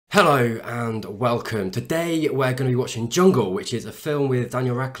Hello and welcome. Today we're going to be watching Jungle, which is a film with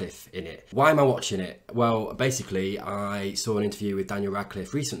Daniel Radcliffe in it. Why am I watching it? Well, basically I saw an interview with Daniel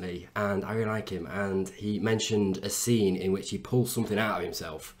Radcliffe recently and I really like him, and he mentioned a scene in which he pulls something out of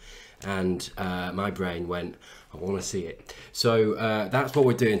himself and my brain went, I want to see it. So that's what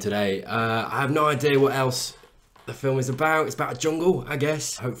we're doing today. I have no idea what else the film is about. It's about a jungle, I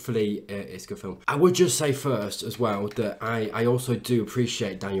guess. Hopefully it's a good film. I would just say first as well that I also do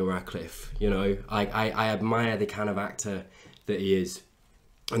appreciate Daniel Radcliffe. You know, I admire the kind of actor that he is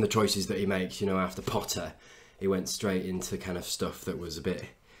and the choices that he makes. You know, after Potter he went straight into kind of stuff that was a bit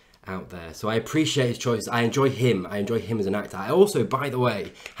out there. So I appreciate his choices. I enjoy him as an actor. I also, by the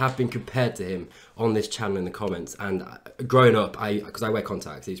way, have been compared to him on this channel in the comments, and growing up, because I wear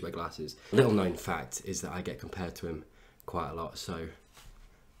contacts, I used to wear glasses. Little known fact is that I get compared to him quite a lot, so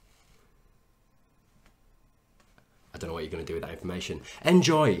I don't know what you're going to do with that information.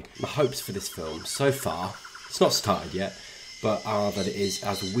 Enjoy! My hopes for this film so far, it's not started yet, but are that it is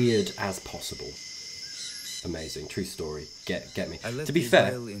as weird as possible. Amazing, true story. Get me. I left To be fair,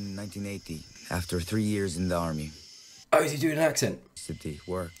 Israel in 1980 after 3 years in the army. oh, is he doing an accent? City,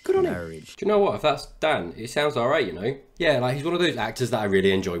 work, Good on him. marriage. Do you know what? If that's Dan, it sounds alright, you know? Yeah, like he's one of those actors that I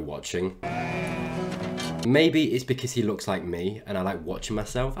really enjoy watching. Maybe it's because he looks like me and I like watching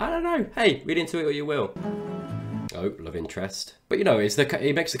myself. I don't know. Hey, read into it or you will. Oh, love interest. But you know,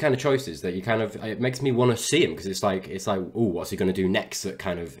 he makes the kind of choices that you kind of, it makes me want to see him, because it's like, oh, what's he going to do next? That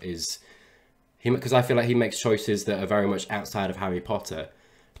kind of is, because I feel like he makes choices that are very much outside of Harry Potter,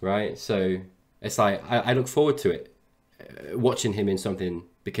 right? So it's like, I look forward to it, watching him in something,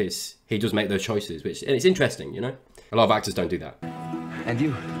 because he does make those choices, and it's interesting, you know? A lot of actors don't do that. And you?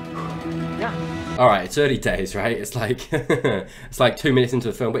 Yeah. All right, it's early days, right? It's like, it's like 2 minutes into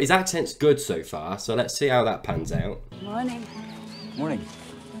the film, but his accent's good so far, so let's see how that pans out. Morning. Morning.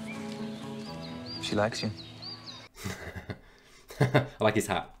 She likes you. I like his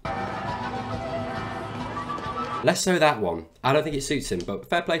hat. Less so that one. I don't think it suits him, but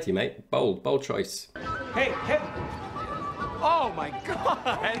fair play to you, mate. Bold choice. Hey! Oh my god!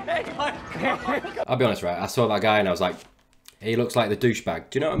 Hey, my god! I'll be honest, right? I saw that guy and I was like, he looks like the douchebag.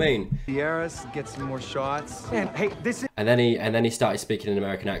 Do you know what I mean? Sierras, get some more shots. Man, hey, this is... And then he started speaking in an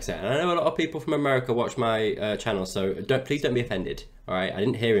American accent. And I know a lot of people from America watch my channel, so please don't be offended. All right? I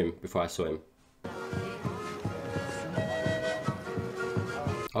didn't hear him before I saw him.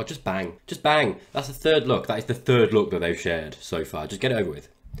 Oh, just bang. Just bang. That's the third look. That is the third look that they've shared so far. Just get it over with.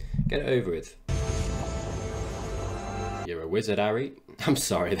 Get it over with. You're a wizard, Harry. I'm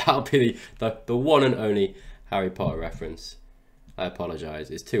sorry. That'll be the one and only Harry Potter reference. I apologise.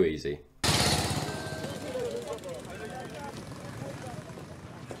 It's too easy.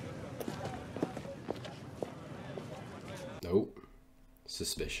 Nope.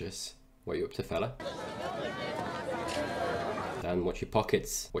 Suspicious. What are you up to, fella? Dan, watch your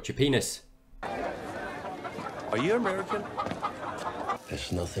pockets. Watch your penis. Are you American?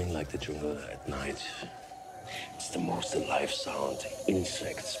 There's nothing like the jungle at night. It's the most alive sound.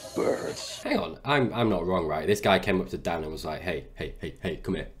 Insects, birds. Hang on, I'm not wrong, right? This guy came up to Dan and was like, hey,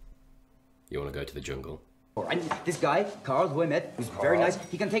 come here. You want to go to the jungle? And this guy, Carl, who I met, who's very nice,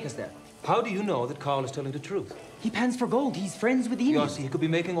 he can take us there. How do you know that Carl is telling the truth? He pans for gold. He's friends with the Indians. He could be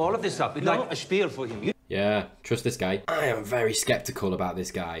making all of this up. It's like a spiel for him. Yeah, trust this guy. I am very skeptical about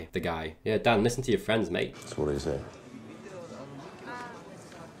this guy, the guy. Yeah, Dan, listen to your friends, mate. That's what I say.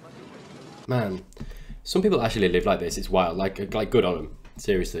 Man, some people actually live like this. It's wild. Like good on them.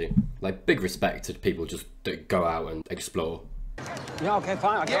 Seriously. Like, big respect to people just that go out and explore. Yeah, okay,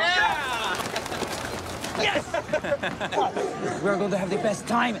 fine. Okay. Yeah! Yes! We're going to have the best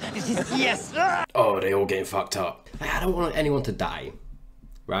time. This is... Yes! Oh, they all getting fucked up. I don't want anyone to die,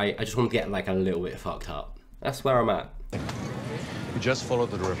 right? I just want to get like a little bit fucked up. That's where I'm at. We just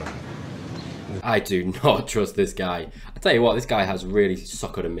followed the river. I do not trust this guy. I tell you what, this guy has really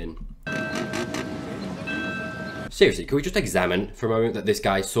suckered him in. Seriously, can we just examine for a moment that this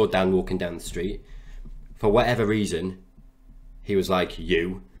guy saw Dan walking down the street? For whatever reason, he was like,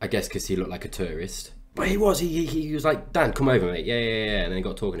 you. I guess because he looked like a tourist. But he was like, Dan, come over, mate. Yeah. And then he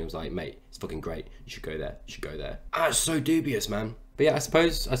got talking, he was like, mate, it's fucking great. You should go there. You should go there. Ah, it's so dubious, man. But yeah, I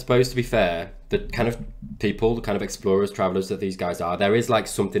suppose to be fair, the kind of people, the kind of explorers, travelers that these guys are, there is like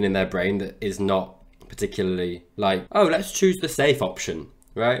something in their brain that is not particularly like, oh, let's choose the safe option,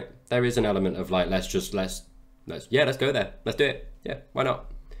 right? There is an element of like, let's go there. Let's do it. Yeah, why not?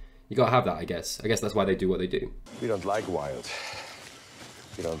 You gotta have that, I guess. I guess that's why they do what they do. We don't like wild.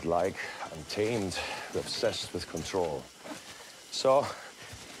 We don't like untamed. We're obsessed with control. So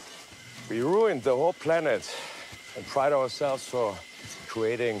we ruined the whole planet and pride ourselves for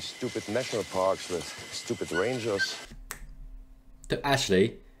creating stupid national parks with stupid rangers. That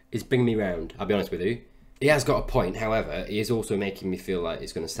actually is bringing me round, I'll be honest with you. He has got a point, however, he is also making me feel like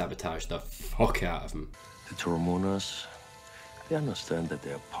he's going to sabotage the fuck out of him. The Toromonas, they understand that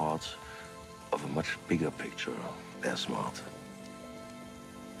they're part of a much bigger picture. They're smart.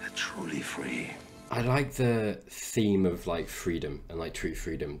 They're truly free. I like the theme of like freedom and like true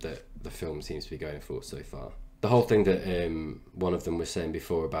freedom that the film seems to be going for so far. The whole thing that one of them was saying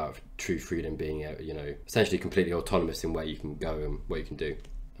before about true freedom being, you know, essentially completely autonomous in where you can go and what you can do,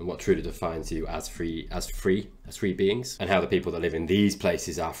 and what truly defines you as free beings, and how the people that live in these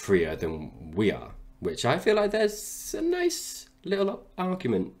places are freer than we are. Which I feel like there's a nice little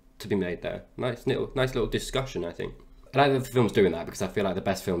argument to be made there. Nice little discussion, I think. I like that the film's doing that because I feel like the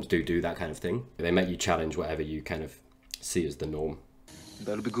best films do that kind of thing. They make you challenge whatever you kind of see as the norm.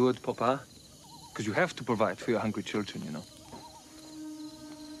 That'll be good, Papa. Because you have to provide for your hungry children, you know.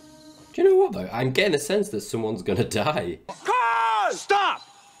 Do you know what, though? I'm getting a sense that someone's gonna die. Carl! Stop!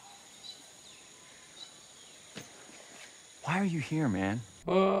 Why are you here, man?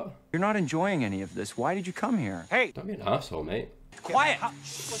 What? You're not enjoying any of this. Why did you come here? Hey! Don't be an arsehole, mate. Quiet!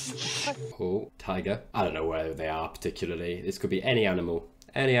 Oh, tiger. I don't know where they are particularly. This could be any animal.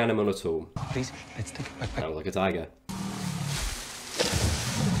 Any animal at all. Please, let's take a... Sounds like a tiger.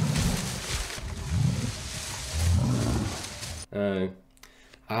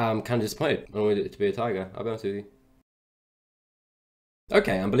 I'm kind of disappointed. I wanted it to be a tiger, I'll be honest with you.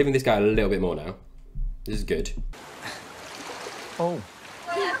 Okay, I'm believing this guy a little bit more now. This is good. Oh.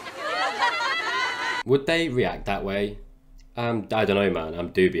 Would they react that way? I don't know, man. I'm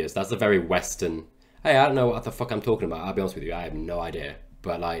dubious. That's a very Western... Hey, I don't know what the fuck I'm talking about. I'll be honest with you. I have no idea.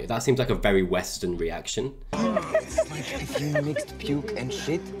 But, like, that seems like a very Western reaction. It's like if you mixed puke and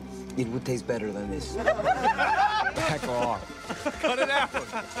shit, it would taste better than this. Back off. Cut it out!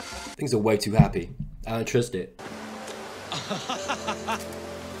 Things are way too happy. I don't trust it.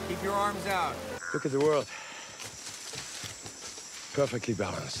 Keep your arms out. Look at the world. Perfectly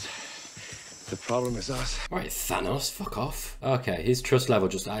balanced. The problem is us. Alright, Thanos, fuck off. Okay, his trust level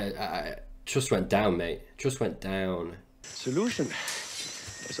just... trust went down, mate. Trust went down. Solution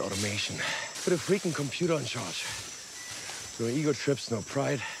is automation. Put a freaking computer in charge. No ego trips, no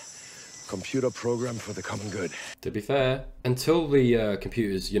pride. Computer program for the common good. To be fair, until the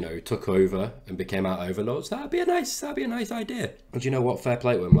computers, you know, took over and became our overlords, that'd be a nice idea. And you know what? Fair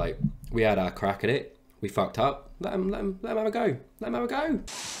play to them. Like, we had our crack at it. We fucked up. Let them have a go. Let them have a go.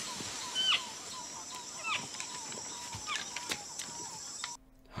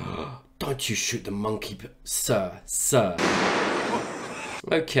 Don't you shoot the monkey, sir.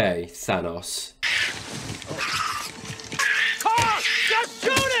 Okay, Thanos. Carl! Just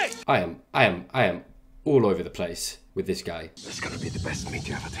shoot it! I am all over the place with this guy. It's gonna be the best meat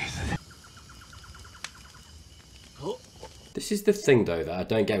you ever tasted. This is the thing, though, that I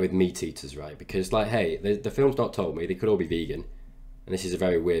don't get with meat eaters, right? Because, like, hey, the film's not told me. They could all be vegan. And this is a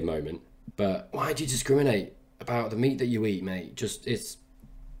very weird moment. But why do you discriminate about the meat that you eat, mate?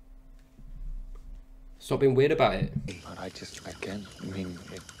 Stop being weird about it. But I can't. I mean...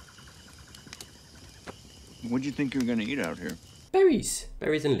 What'd you think you were gonna eat out here? Berries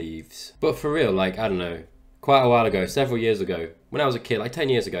and leaves. But for real, like, I don't know, quite a while ago, several years ago, when I was a kid, like 10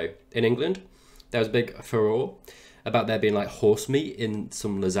 years ago, in England, there was a big furore about there being like horse meat in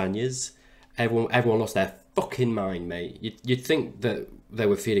some lasagnas. Everyone lost their fucking mind, mate. You'd think that they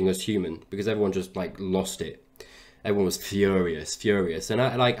were feeding us human, because everyone just like lost it. Everyone was furious. And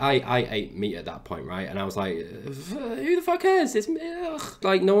I ate meat at that point, right? And I was like, who the fuck cares? It's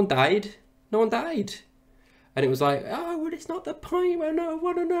like, no one died. And it was like, oh, well, it's not the point. I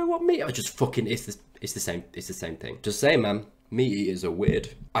want to know what meat. I just fucking, it's the same thing. Just saying, man, meat eaters are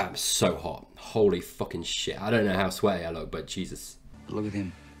weird. I am so hot. Holy fucking shit. I don't know how sweaty I look, but Jesus. Look at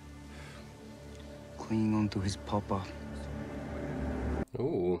him. Clinging onto his papa.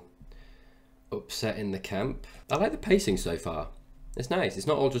 Ooh. Upset in the camp. I like the pacing so far. It's nice. It's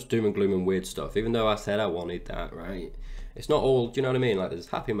not all just doom and gloom and weird stuff, even though I said I wanted that, right? It's not all, do you know what I mean? Like, there's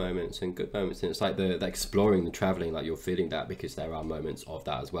happy moments and good moments, and it's like the exploring, the traveling, like, you're feeling that, because there are moments of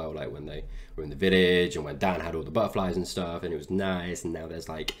that as well, like when they were in the village and when Dan had all the butterflies and stuff, and it was nice, and now there's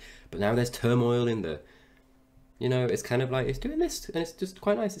like, but now there's turmoil in the, you know, it's kind of like, it's doing this, and it's just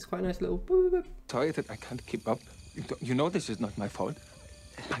quite nice. It's quite a nice little boop, boop. Sorry that I can't keep up. You know this is not my fault.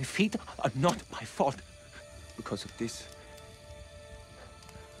 My feet are not my fault. Because of this,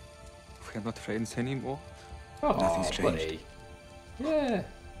 we are not friends anymore. Oh, Nothing's changed. buddy. Yeah.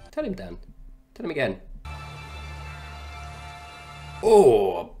 Tell him, Dan. Tell him again.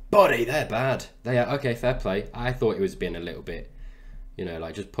 Oh, buddy, they're bad. They are, okay, fair play. I thought it was being a little bit, You know,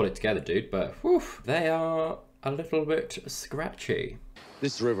 like, just pull it together, dude. But, whew, they are a little bit scratchy.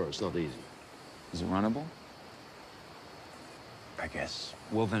 This river is not easy. Is it runnable? I guess.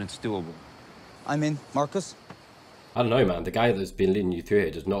 Well, then it's doable. I'm in. Marcus? I don't know, man. The guy that's been leading you through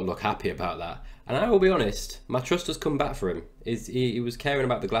it does not look happy about that. And I will be honest, my trust has come back for him. He was caring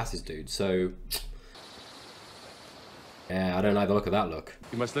about the glasses, dude, so... Yeah, I don't like the look of that look.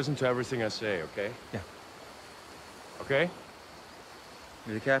 You must listen to everything I say, okay? Yeah. Okay?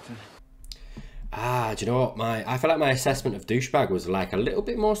 You're the captain. Ah, do you know what? I feel like my assessment of douchebag was like a little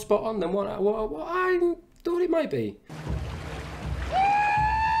bit more spot on than what I thought it might be.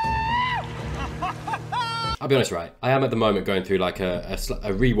 I'll be honest, right? I am at the moment going through like a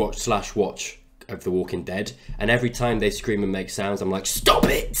rewatch / watch of The Walking Dead, and every time they scream and make sounds, I'm like, stop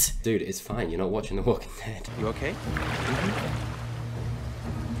it! Dude, it's fine. You're not watching The Walking Dead. You okay?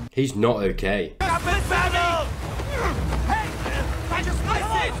 He's not okay.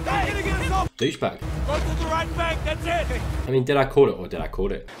 Douchebag. Go to the right bank, that's it! I mean, did I call it or did I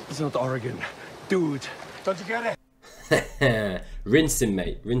call it? It's not Oregon. Dude, don't you get it? Rinse him,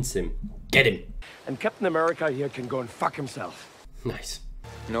 mate. Rinse him. Get him. And Captain America here can go and fuck himself. Nice.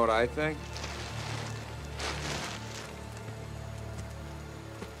 You know what I think?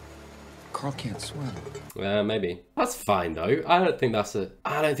 Carl can't swim. Maybe. That's fine though. I don't think that's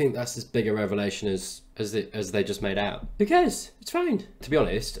as big a revelation as they just made out. Who cares? It's fine. To be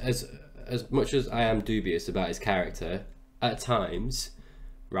honest, as much as I am dubious about his character, at times,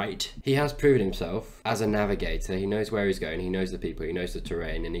 right, he has proven himself as a navigator. He knows where he's going, he knows the people, he knows the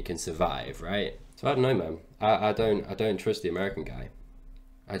terrain, and he can survive, right? So I don't know, man. I don't trust the American guy.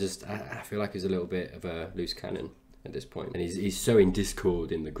 I feel like he's a little bit of a loose cannon at this point. And he's so in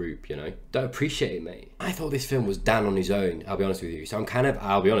discord in the group, you know? Don't appreciate it, mate. I thought this film was Dan on his own, I'll be honest with you. So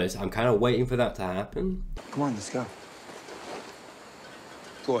I'll be honest, I'm kind of waiting for that to happen. Come on, let's go.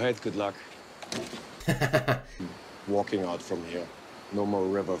 Go ahead, good luck. Walking out from here. No more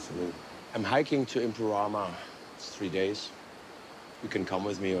river for me. I'm hiking to Impurama. It's 3 days. You can come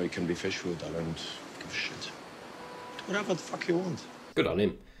with me or you can be fish food. I don't give a shit. Do whatever the fuck you want. Good on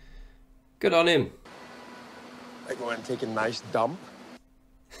him. Good on him. I go and take a nice dump.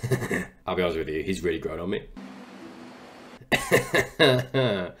 I'll be honest with you, he's really grown on me.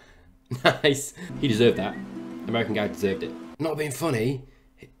 Nice. He deserved that. American guy deserved it. Not being funny,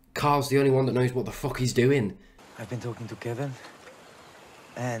 Carl's the only one that knows what the fuck he's doing. I've been talking to Kevin,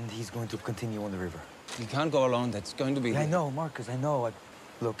 and he's going to continue on the river. You can't go alone. That's going to be... I know, Marcus, I know.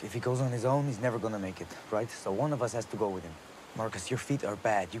 Look, if he goes on his own, he's never gonna make it, right? So one of us has to go with him. Marcus, your feet are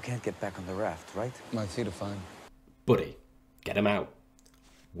bad. You can't get back on the raft, right? My feet are fine. Buddy, get him out.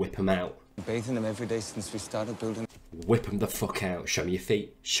 Whip him out. I'm bathing them every day since we started building. Whip him the fuck out. Show me your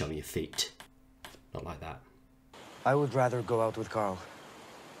feet. Show me your feet. Not like that. I would rather go out with Carl.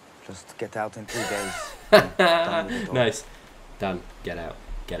 Just get out in 3 days. Done with it all. Nice. Dan, get out.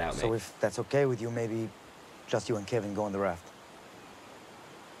 Get out, mate. So if that's okay with you, maybe just you and Kevin go on the raft.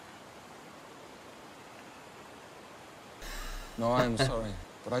 No, I'm sorry.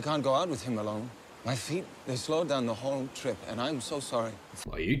 But I can't go out with him alone. My feet, they slowed down the whole trip, and I'm so sorry.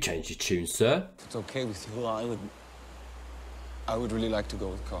 Well, you changed your tune, sir. If it's okay with you, I would really like to go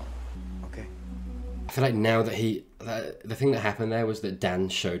with Carl. Okay. I feel like now that the thing that happened there was that Dan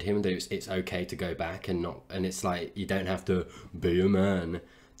showed him that it's okay to go back and it's like, you don't have to be a man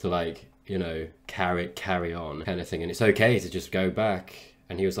to, like, you know, carry on kind of thing. And it's okay to just go back.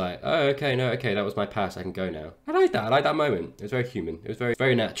 And he was like, oh, okay, no, okay, that was my past, I can go now. I like that moment. It was very human. It was very,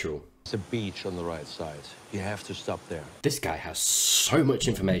 very natural. It's a beach on the right side. You have to stop there. This guy has so much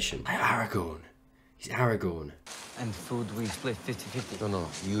information. Aragorn. He's Aragorn. And food, we split 50-50. No,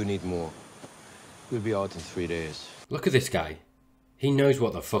 you need more. We'll be out in 3 days. Look at this guy. He knows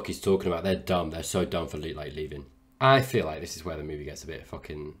what the fuck he's talking about. They're dumb. They're so dumb for like leaving. I feel like this is where the movie gets a bit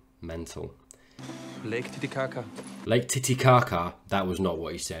fucking mental. Lake Titicaca. Lake Titicaca? That was not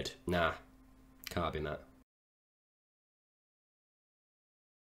what he said. Nah. Can't have been that.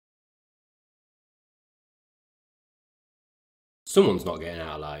 Someone's not getting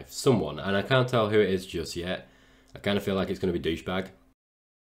out alive. Someone. And I can't tell who it is just yet. I kind of feel like it's going to be douchebag.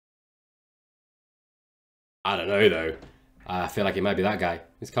 I don't know though. I feel like it might be that guy.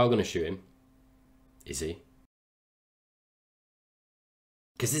 Is Carl going to shoot him? Is he?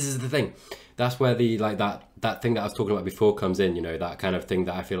 Because this is the thing. That's where the, like, that thing that I was talking about before comes in, you know, that kind of thing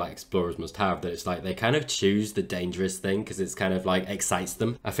that I feel like explorers must have, that it's like they kind of choose the dangerous thing because it's kind of like excites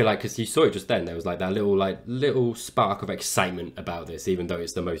them. I feel like, because you saw it just then, there was like that little spark of excitement about this, even though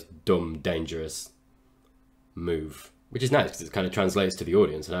it's the most dumb, dangerous move Which is nice because it kind of translates to the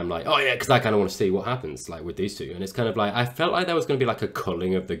audience, and I'm like, oh yeah, because I kind of want to see what happens like with these two. And it's kind of like, I felt like there was going to be like a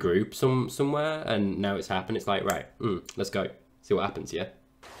culling of the group somewhere, and now it's happened. It's like, right, let's go see what happens. Yeah.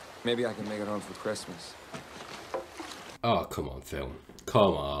 Maybe I can make it home for Christmas. Oh, come on, film.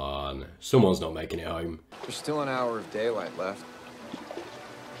 Come on. Someone's not making it home. There's still an hour of daylight left.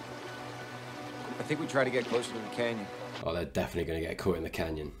 I think we try to get closer to the canyon. Oh, they're definitely going to get caught in the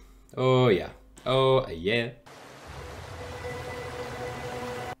canyon. Oh, yeah. Oh, yeah.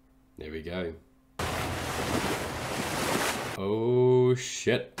 There we go. Oh,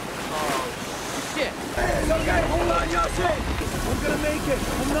 shit. Oh, shit. Hey, it's okay. Hold on, Yoshi. I'm going to make it.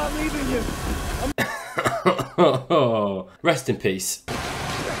 I'm not leaving you. Rest in peace.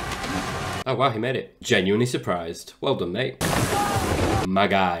 Oh wow, he made it. Genuinely surprised. Well done, mate. My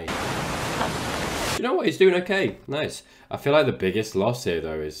guy. You know what? He's doing okay. Nice. I feel like the biggest loss here,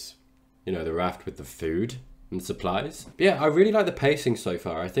 though, is, you know, the raft with the food and supplies. But yeah, I really like the pacing so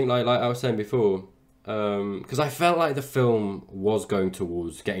far. I think, like I was saying before, because I felt like the film was going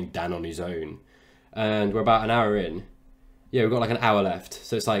towards getting Dan on his own, and we're about an hour in. Yeah, we've got like an hour left,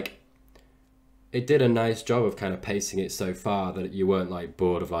 so it's like, it did a nice job of kind of pacing it so far that you weren't like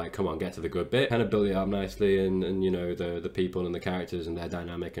bored of like, come on, get to the good bit. Kind of built it up nicely, and you know, the people and the characters and their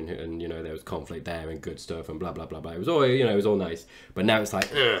dynamic, and you know, there was conflict there and good stuff and blah blah blah blah. It was all, you know, it was all nice. But now it's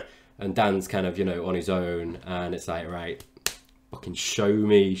like, ugh, and Dan's kind of, you know, on his own, and it's like, right, fucking show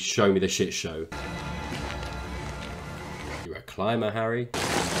me the shit show. You're a climber, Harry.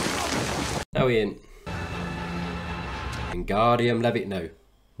 No, he ain't. Wingardium Levit,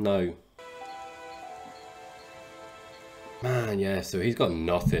 no. Man, yeah, so he's got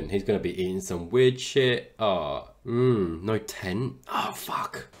nothing. He's going to be eating some weird shit. Oh, no tent. Oh,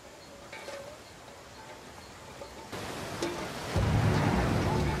 fuck.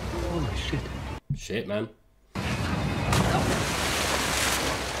 Holy shit. Shit, man.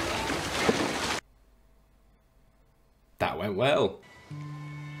 That went well.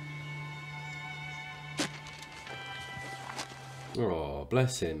 Oh,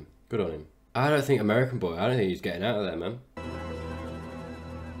 bless him. Good on him. I don't think American Boy, I don't think he's getting out of there, man.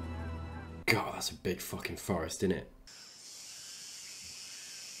 God, that's a big fucking forest, isn't it?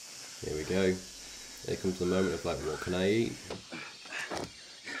 Here we go. Here comes the moment of like, what can I eat?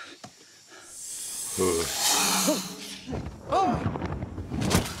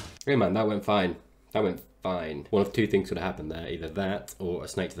 Hey man, that went fine. That went fine. One of two things could have happened there. Either that or a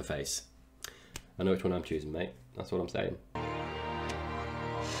snake to the face. I know which one I'm choosing, mate. That's what I'm saying.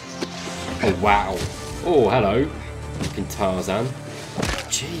 Oh, wow. Oh, hello. Fucking Tarzan.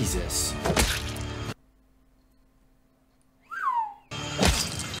 Jesus.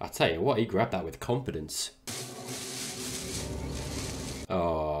 I tell you what, he grabbed that with confidence.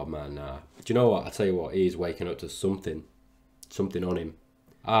 Oh, man, nah. Do you know what? I tell you what, he's waking up to something. Something on him.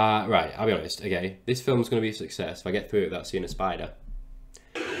 Right, I'll be honest. Okay, this film's going to be a success if I get through it without seeing a spider.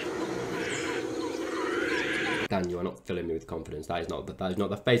 Dan, you are not filling me with confidence. That is not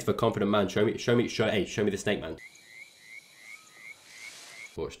the face of a confident man. Show me the snake, man.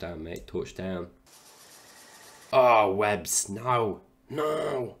 Torch down, mate. Torch down. Oh, webs. No.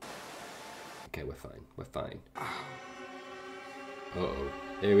 No. Okay, we're fine. We're fine. Uh-oh.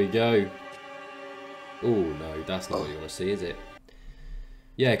 Here we go. Oh, no. That's not what you want to see, is it?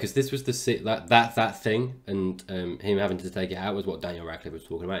 Yeah, because this was the that thing, and him having to take it out was what Daniel Radcliffe was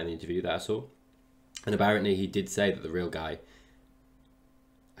talking about in the interview that I saw. And apparently he did say that the real guy,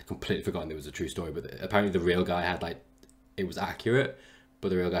 I completely forgotten it was a true story, but apparently the real guy had like, it was accurate, but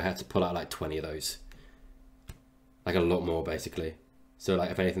the real guy had to pull out like 20 of those. Like a lot more basically. So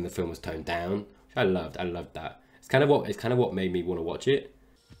like if anything the film was toned down, which I loved that. It's kind of what made me want to watch it.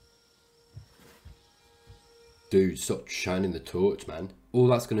 Dude, stop shining the torch, man. All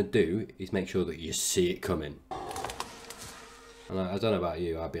that's gonna do is make sure that you see it coming. And I don't know about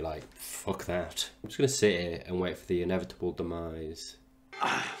you, I'd be like, fuck that. I'm just gonna sit here and wait for the inevitable demise.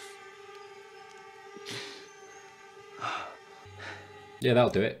 Yeah, that'll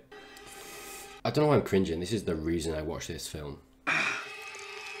do it. I don't know why I'm cringing. This is the reason I watched this film.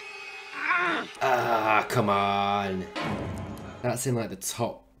 Ah, come on. That's in like the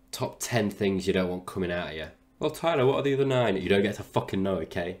top 10 things you don't want coming out of you. Well, Tyler, what are the other 9? You don't get to fucking know,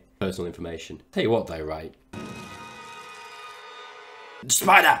 okay? Personal information. Tell you what though, right?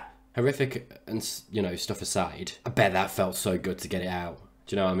 Spider! Horrific and, you know, stuff aside, I bet that felt so good to get it out.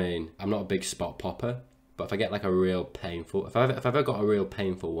 Do you know what I mean? I'm not a big spot popper, but if I get like a real painful, if I've ever got a real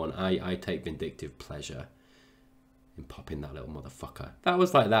painful one, I take vindictive pleasure in popping that little motherfucker. That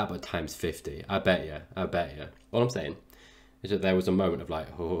was like that, but times 50. I bet you. All I'm saying is that there was a moment of like,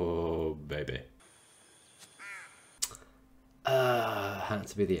 oh, baby. Had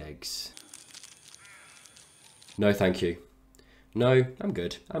to be the eggs. No, thank you. No, I'm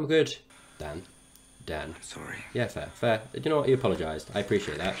good. I'm good. Dan. Sorry. Yeah, fair. You know what? He apologised. I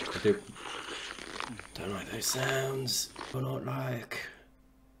appreciate that. I do. Don't like those sounds. I don't like.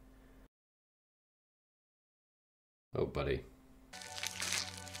 Oh, buddy.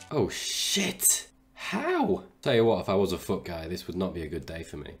 Oh, shit. How? Tell you what, if I was a foot guy, this would not be a good day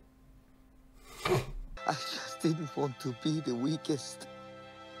for me. I just didn't want to be the weakest.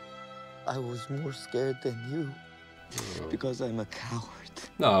 I was more scared than you. Because I'm a coward.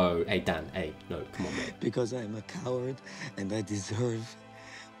 No, hey Dan, hey, no, come on, mate. Because I'm a coward and I deserve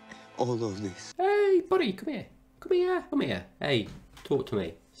all of this. Hey, buddy, come here. Hey, talk to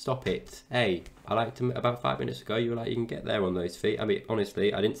me. Stop it. Hey, I liked him about 5 minutes ago. You were like, you can get there on those feet. I mean,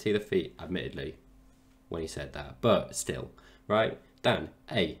 honestly, I didn't see the feet, admittedly, when he said that. But still, right? Dan,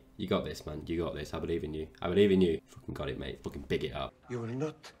 hey, you got this, man. You got this. I believe in you. I believe in you. Fucking got it, mate. Fucking big it up. You will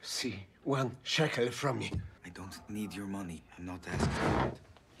not see 1 shekel from me. I don't need your money. I'm not asking for it.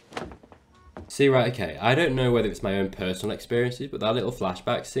 See, right, okay, I don't know whether it's my own personal experiences, but that little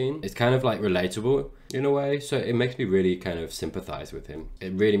flashback scene is kind of like relatable in a way, so it makes me really kind of sympathise with him.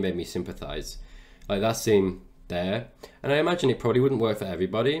 It really made me sympathise. Like that scene there, and I imagine it probably wouldn't work for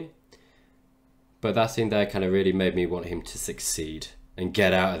everybody, but that scene there kind of really made me want him to succeed and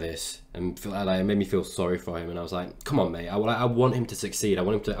get out of this, and feel like it made me feel sorry for him, and I was like, come on, mate, I want him to succeed. I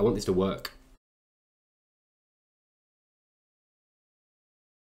want this to work.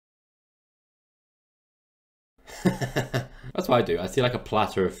 That's what I do. I see like a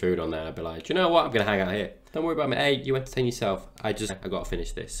platter of food on there and I'd be like, do you know what? I'm gonna hang out here. Don't worry about me. Hey, you entertain yourself. I gotta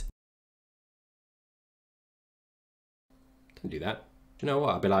finish this. Don't do that. Do you know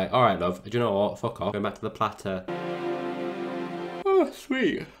what? I'd be like, alright love, do you know what? Fuck off. Going back to the platter. Oh,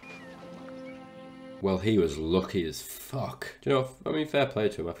 sweet. Well, he was lucky as fuck. Do you know, I mean, fair play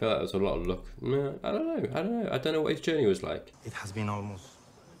to him. I feel like there was a lot of luck. No, I don't know. I don't know what his journey was like. It has been almost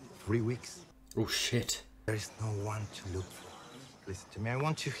 3 weeks. Oh shit. There is no one to look for. Listen to me, I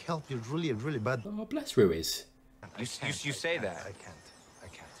want to help you really bad. Oh, bless Ruiz. You say that. I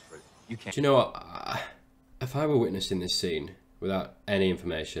can't. Really. You can't. Do you know what? If I were witnessing this scene without any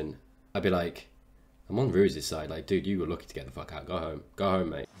information, I'd be like, I'm on Ruiz's side. Like, dude, you were lucky to get the fuck out. Go home. Go home,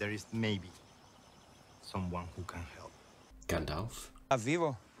 mate. There is maybe someone who can help. Gandalf?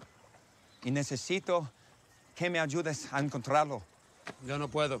 Vivo. Y necesito que me ayudes a encontrarlo. Yo no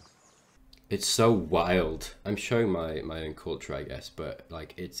puedo. It's so wild. I'm showing my own culture, I guess, but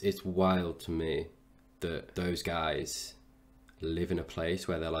like it's wild to me that those guys live in a place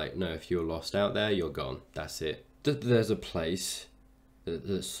where they're like, no, if you're lost out there, you're gone. That's it. There's a place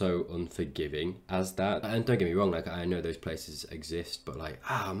that's so unforgiving as that. And don't get me wrong, like I know those places exist, but like,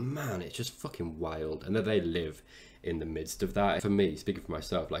 ah man, it's just fucking wild. And that they live in the midst of that. For me, speaking for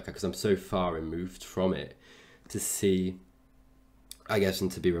myself, like, because I'm so far removed from it, to see, I guess,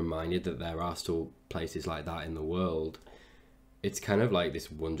 and to be reminded that there are still places like that in the world, it's kind of like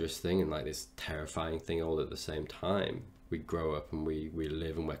this wondrous thing and like this terrifying thing all at the same time. We grow up and we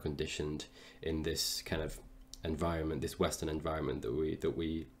live and we're conditioned in this kind of environment, this Western environment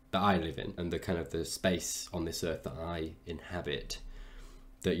that I live in, and the kind of the space on this earth that I inhabit.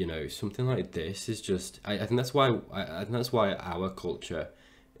 That, you know, something like this is just, I think that's why our culture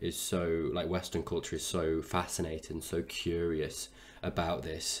is so, like Western culture is so fascinating, so curious about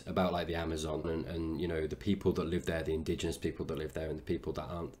this, about like the Amazon and you know, the people that live there, the indigenous people that live there, and the people that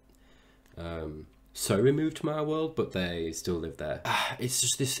aren't so removed from our world, but they still live there. It's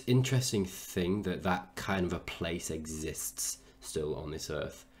just this interesting thing that kind of a place exists still on this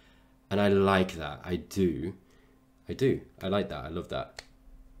earth. And I like that. I do. I like that. I love that.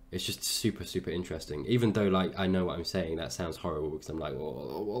 It's just super, super interesting. Even though, like, I know what I'm saying, that sounds horrible because I'm like,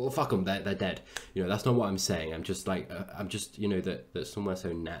 well fuck them, they're dead. You know, that's not what I'm saying. I'm just like, you know, that somewhere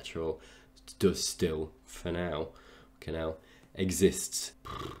so natural does still, for now, exists.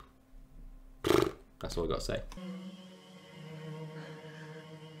 That's all I got to say.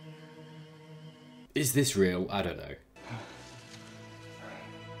 Is this real? I don't know.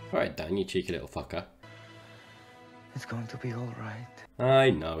 Alright, Dan, you cheeky little fucker. It's going to be all right.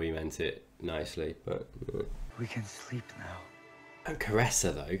 I know he meant it nicely, but... We can sleep now. And caress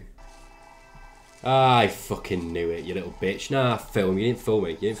her, though. I fucking knew it, you little bitch. Nah, film. You didn't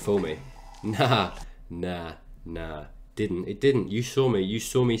fool me. Nah. It didn't. You saw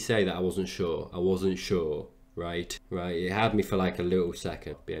me say that I wasn't sure. Right. It had me for like a little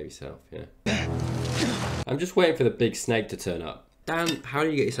second. Behave yourself, yeah. I'm just waiting for the big snake to turn up. Dan, how do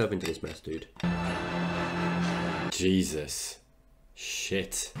you get yourself into this mess, dude? Jesus.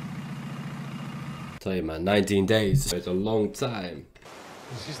 Shit. Tell you, man, 19 days. It's a long time.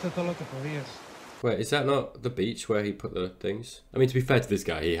 Wait, is that not the beach where he put the things? I mean, to be fair to this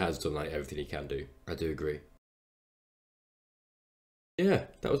guy, he has done like everything he can do. I do agree. Yeah,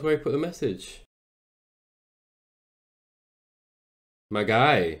 that was where he put the message. My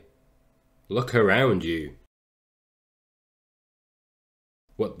guy, look around you.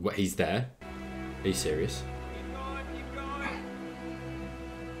 What, he's there? Are you serious?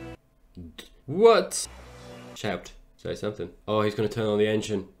 What? Shout. Say something. Oh, he's gonna turn on the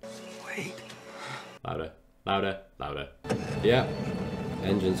engine. Wait. Louder. Louder. Louder. Yeah.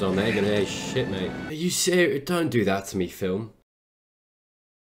 Engine's on, mate. Gonna hear shit, mate. Are you serious? Don't do that to me, film.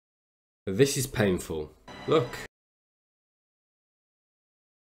 This is painful. Look.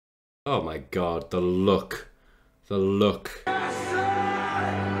 Oh my god, the look. The look.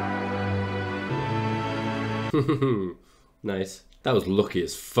 Nice. That was lucky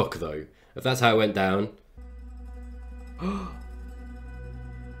as fuck though. If that's how it went down.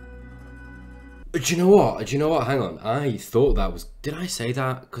 Do you know what? Do you know what? Hang on. I thought that was... Did I say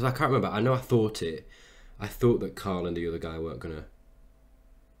that? Because I can't remember. I know I thought it. I thought that Carl and the other guy weren't going to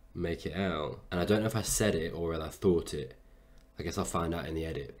make it out. And I don't know if I said it or whether I thought it. I guess I'll find out in the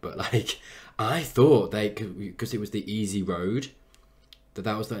edit. But like, I thought they... Because it was the easy road.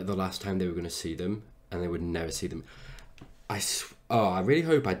 That was like the last time they were going to see them. And they would never see them. Oh, I really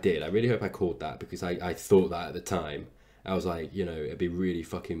hope I did. I really hope I called that. Because I thought that at the time. I was like, you know, it'd be really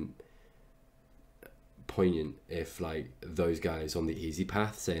fucking... poignant if like those guys on the easy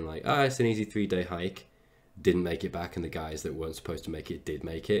path saying like, oh, it's an easy 3-day hike, didn't make it back, and the guys that weren't supposed to make it did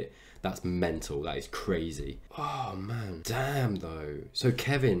make it. That's mental. That is crazy. Oh man, damn though. So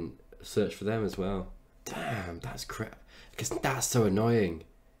Kevin searched for them as well. Damn, that's crap. Because that's so annoying.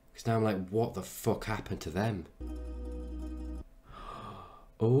 Because now I'm like, what the fuck happened to them?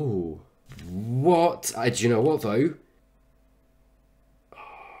 Oh, what? Do you know what though?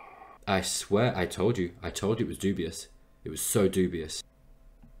 I swear, I told you it was dubious. It was so dubious.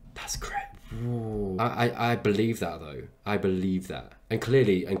 That's great. I believe that though. I believe that. And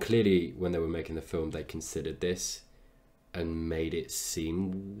clearly when they were making the film, they considered this and made it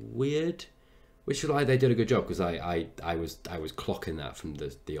seem weird. Which like they did a good job, because I was clocking that from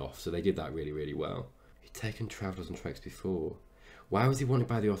the off. So they did that really, really well. He'd taken travellers on treks before. Why was he wanted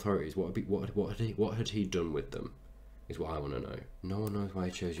by the authorities? What had he done with them? Is what I want to know. No one knows why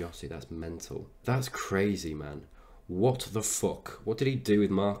he chose Yossi. That's mental. That's crazy, man. What the fuck? What did he do with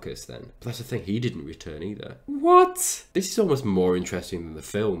Marcus then? But that's the thing, he didn't return either. What? This is almost more interesting than the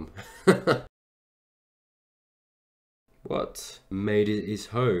film. What? Made it his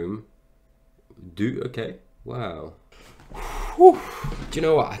home? Okay. Wow. Whew. Do you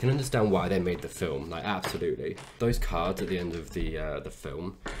know what? I can understand why they made the film. Like, absolutely. Those cards at the end of the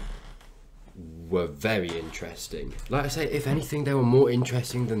film were very interesting. Like I say, if anything, they were more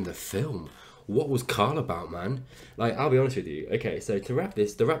interesting than the film. What was Carl about, man? Like, I'll be honest with you. Okay, so to wrap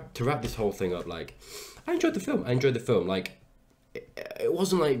this whole thing up, like, I enjoyed the film. Like, it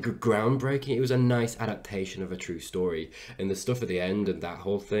wasn't like groundbreaking. It was a nice adaptation of a true story, and the stuff at the end and that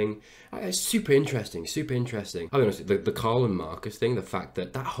whole thing, it's super interesting. I'll be honest, the Carl and Marcus thing, the fact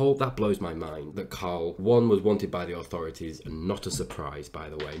that blows my mind. That Carl, one, was wanted by the authorities, and not a surprise, by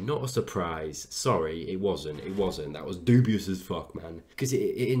the way, not a surprise. Sorry, it wasn't. That was dubious as fuck, man. Because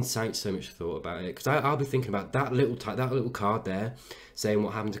it incites so much thought about it. Because I'll be thinking about that little card there, saying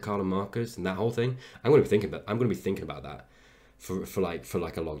what happened to Carl and Marcus and that whole thing. I'm gonna be thinking about that. For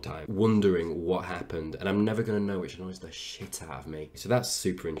like a long time, wondering what happened, and I'm never gonna know, which annoys the shit out of me. So that's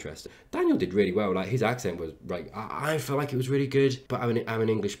super interesting. Daniel did really well. Like, his accent was like, I felt like it was really good, but I'm an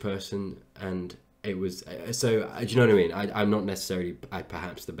English person, and it was so. Do you know what I mean? I'm not necessarily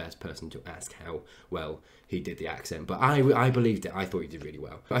perhaps the best person to ask how well he did the accent, but I believed it. I thought he did really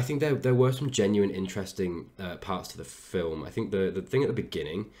well. I think there were some genuine interesting parts to the film. I think the thing at the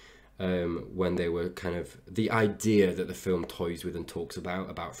beginning. When they were kind of the idea that the film toys with and talks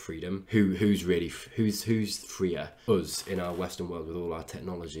about freedom, who's freer, us in our Western world with all our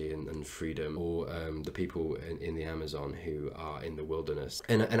technology and freedom, or the people in the Amazon who are in the wilderness.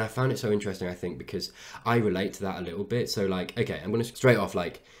 And I found it so interesting, I think, because I relate to that a little bit. So like, okay, I'm gonna straight off,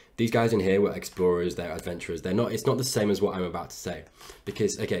 like, these guys in here were explorers, they're adventurers. It's not the same as what I'm about to say.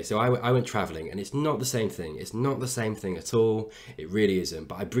 Because, okay, so I went traveling, and it's not the same thing. It's not the same thing at all. It really isn't.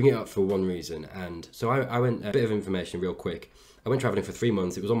 But I bring it up for one reason. And so I went, a bit of information real quick. I went traveling for 3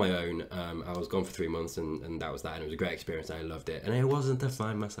 months. It was on my own. I was gone for 3 months, and that was that. And it was a great experience. And I loved it. And it wasn't to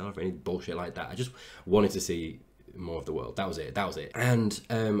find myself or any bullshit like that. I just wanted to see more of the world. That was it. And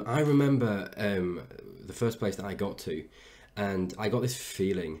I remember the first place that I got to, and I got this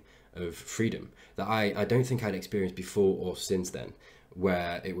feeling of freedom that I don't think I'd experienced before or since then,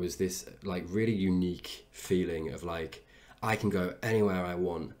 where it was this like really unique feeling of like, I can go anywhere I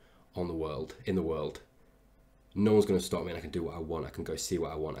want in the world. No one's going to stop me, and I can do what I want. I can go see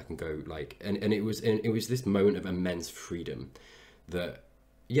what I want. I can go like, and it was this moment of immense freedom that,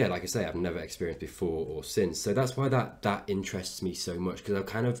 yeah, like I say, I've never experienced before or since. So that's why that interests me so much, because I've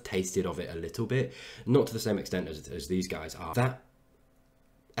kind of tasted of it a little bit, not to the same extent as these guys are. That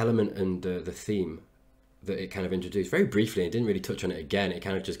element and the theme that it kind of introduced very briefly, it didn't really touch on it again. It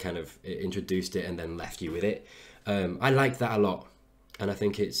kind of just it introduced it and then left you with it. I like that a lot, and I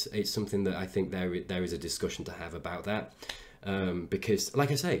think it's something that I think there is a discussion to have about that, because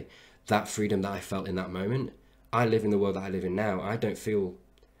like I say, that freedom that I felt in that moment, I live in the world that I live in now. I don't feel,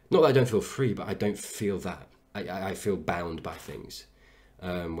 not that I don't feel free, but I don't feel that. I feel bound by things,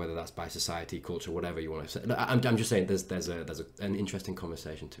 whether that's by society, culture, whatever you want to say. I'm just saying there's an interesting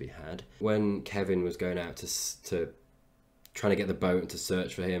conversation to be had. When Kevin was going out to trying to get the boat and to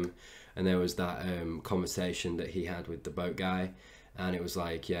search for him, and there was that conversation that he had with the boat guy, and it was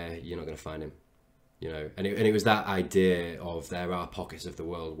like, yeah, you're not going to find him, you know. And it was that idea of there are pockets of the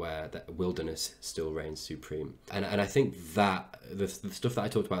world where the wilderness still reigns supreme. And I think that the stuff that I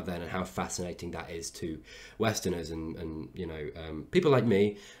talked about then, and how fascinating that is to Westerners and you know, people like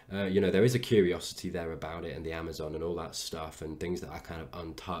me, you know, there is a curiosity there about it, and the Amazon and all that stuff, and things that are kind of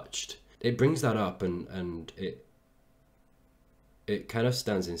untouched. It brings that up, and it kind of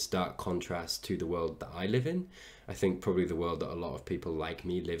stands in stark contrast to the world that I live in. I think probably the world that a lot of people like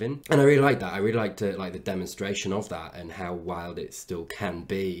me live in. And I really like that. I really like the demonstration of that and how wild it still can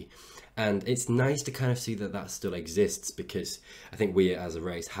be. And it's nice to kind of see that that still exists, because I think we as a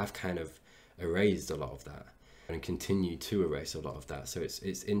race have kind of erased a lot of that and continue to erase a lot of that. So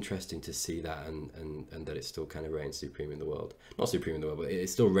it's interesting to see that, and that it still kind of reigns supreme in the world. Not supreme in the world, but it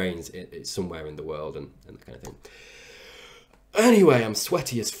still reigns it's somewhere in the world, and that kind of thing. Anyway, I'm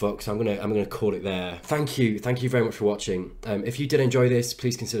sweaty as fuck, so I'm gonna call it there. Thank you very much for watching. If you did enjoy this,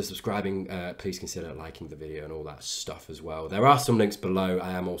 please consider subscribing. Please consider liking the video and all that stuff as well. There are some links below.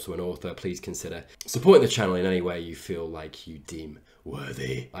 I am also an author. Please consider supporting the channel in any way you feel like you deem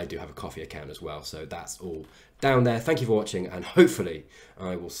worthy. I do have a Ko-fi account as well, so that's all down there. Thank you for watching, and hopefully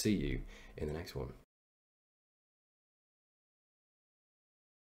I will see you in the next one.